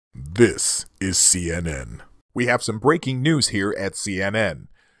This is CNN. We have some breaking news here at CNN.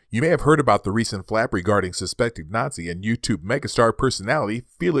 You may have heard about the recent flap regarding suspected Nazi and YouTube megastar personality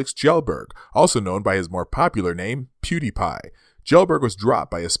Felix Kjellberg, also known by his more popular name, Pewdiepie. Kjellberg was dropped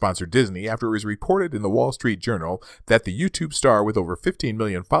by his sponsor Disney after it was reported in the Wall Street Journal that the YouTube star with over 15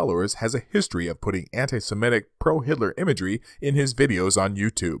 million followers has a history of putting anti-Semitic, pro-Hitler imagery in his videos on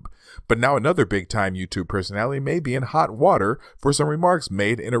YouTube. But now another big-time YouTube personality may be in hot water for some remarks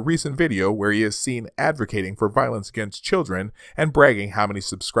made in a recent video where he is seen advocating for violence against children and bragging how many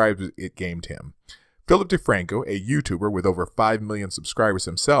subscribers it gained him. Phillip DeFranco, a YouTuber with over 5 million subscribers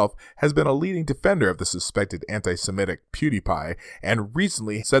himself, has been a leading defender of the suspected anti-Semitic Pewdiepie and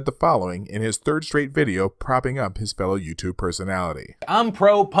recently said the following in his third straight video propping up his fellow YouTube personality. I'm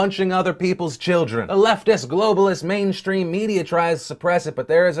pro-punching other people's children. The leftist, globalist, mainstream media tries to suppress it, but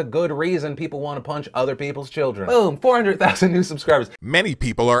there is a good reason people want to punch other people's children. Boom, 400,000 new subscribers. Many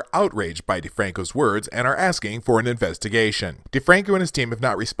people are outraged by DeFranco's words and are asking for an investigation. DeFranco and his team have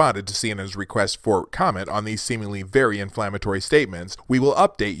not responded to CNN's request for comment on these seemingly very inflammatory statements. We will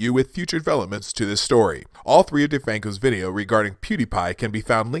update you with future developments to this story. All three of DeFranco's video regarding Pewdiepie can be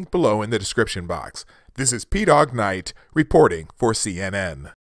found linked below in the description box. This is P-Dog Knight reporting for CNN.